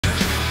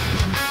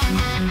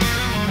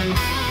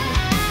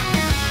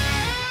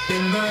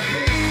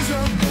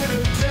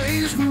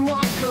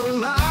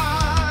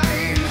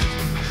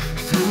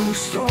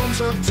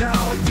of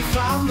doubt, we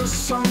found the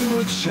sun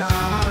would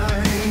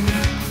shine.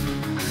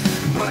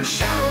 But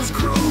shadows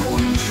grew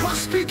and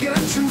trust began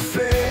to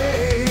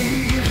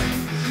fade.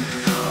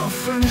 A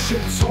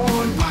friendship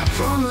torn by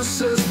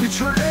promises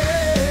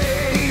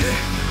betrayed.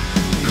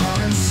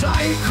 Caught in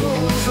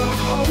cycles of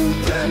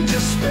hope and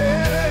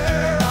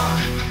despair,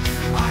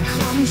 I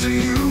clung to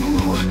you,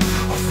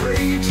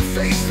 afraid to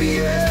face the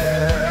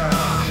air.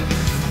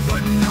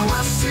 But now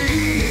I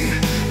see,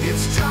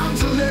 it's time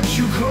to let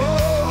you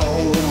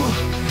go,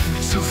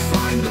 to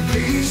find the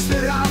peace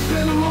that I've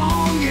been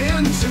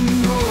longing to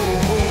know.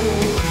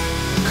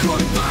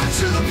 Goodbye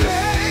to the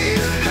pain,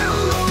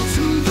 hello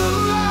to the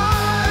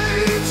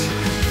light.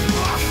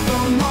 I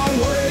found my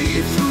way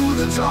through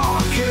the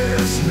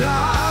darkest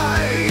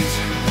night.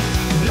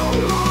 No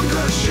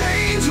longer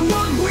chained to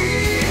what we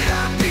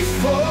had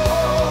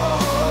before.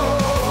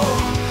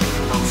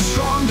 I'm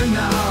stronger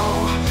now,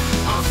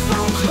 I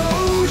found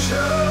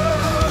closure.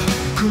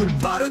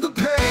 Goodbye to the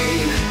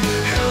pain,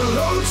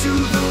 hello to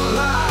the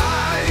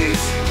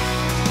light.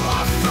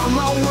 I found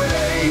my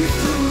way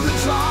through the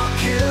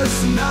darkest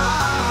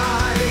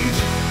night.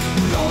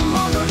 No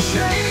longer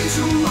chained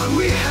to what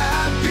we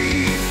had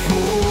before.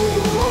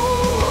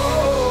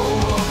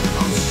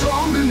 I'm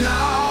stronger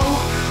now,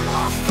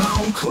 I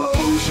found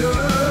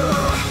closure.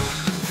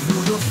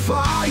 Through the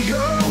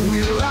fire we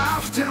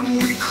laughed and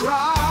we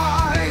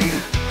cried.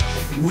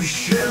 We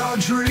shared our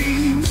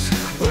dreams,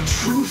 but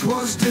truth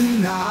was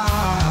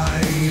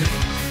denied.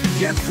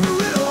 Yet through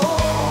it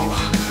all,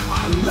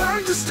 I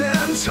learned to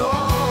stand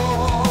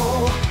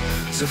tall,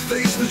 to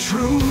face the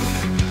truth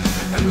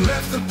and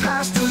let the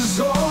past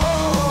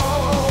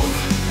dissolve.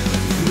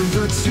 Through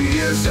the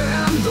tears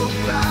and the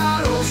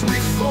battles we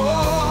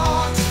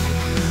fought,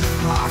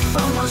 I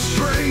found my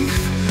strength,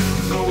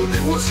 though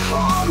it was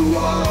hard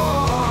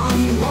won.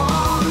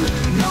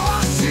 Now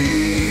I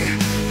see,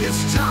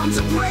 it's time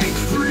to break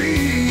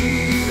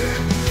free,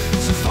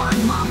 to find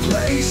my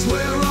place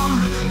where I'm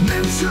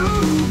meant to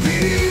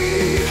be.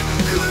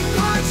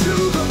 Goodbye to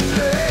the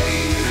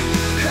pain,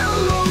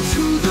 hello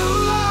to the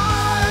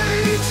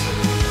light.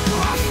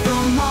 I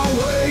found my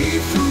way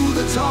through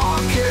the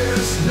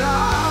darkest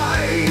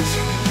night.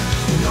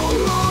 No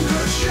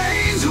longer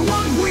chained to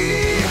what we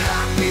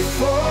had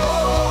before.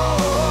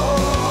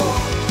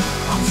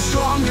 I'm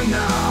stronger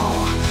now,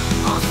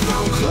 I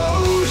found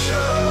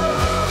closure.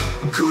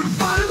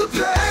 Goodbye to the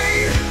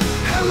pain,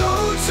 hello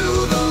to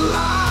the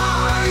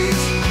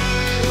light.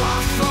 I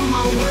found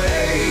my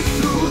way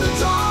through the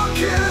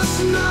darkest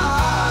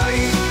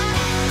night.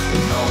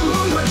 No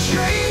longer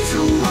chained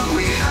to what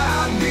we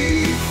had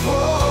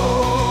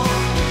before.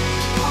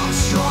 I'm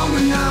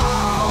stronger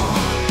now,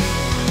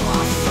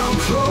 I found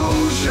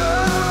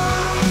closure.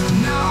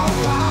 Now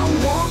I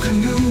walk a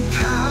new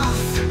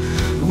path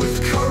with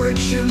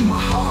courage in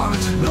my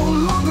heart, no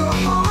longer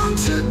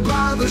haunted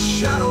by the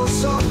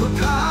shadows of the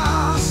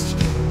past.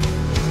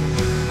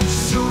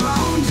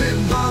 Surrounded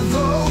by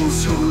those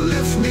who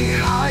lift me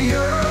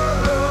higher,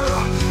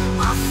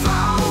 I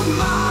found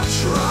my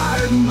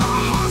tribe, my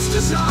heart's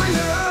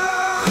designer.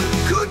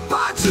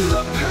 Goodbye to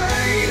the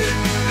pain,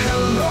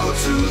 hello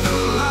to the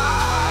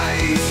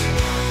light.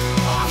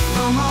 I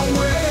found my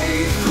way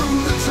through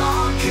the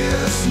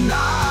darkest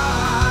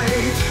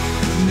night.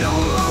 No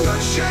longer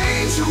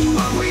chained to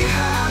what we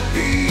had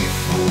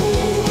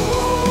before.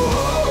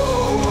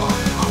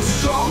 I'm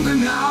stronger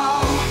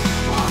now,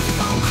 I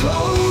found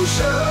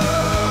closure.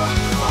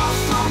 I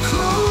found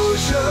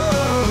closure,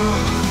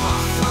 I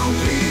found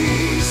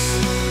peace.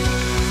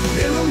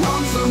 In a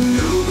month of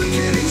new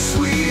beginnings,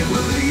 sweet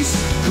release.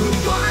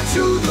 Goodbye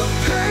to the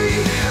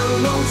pain,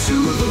 hello to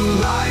the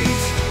light.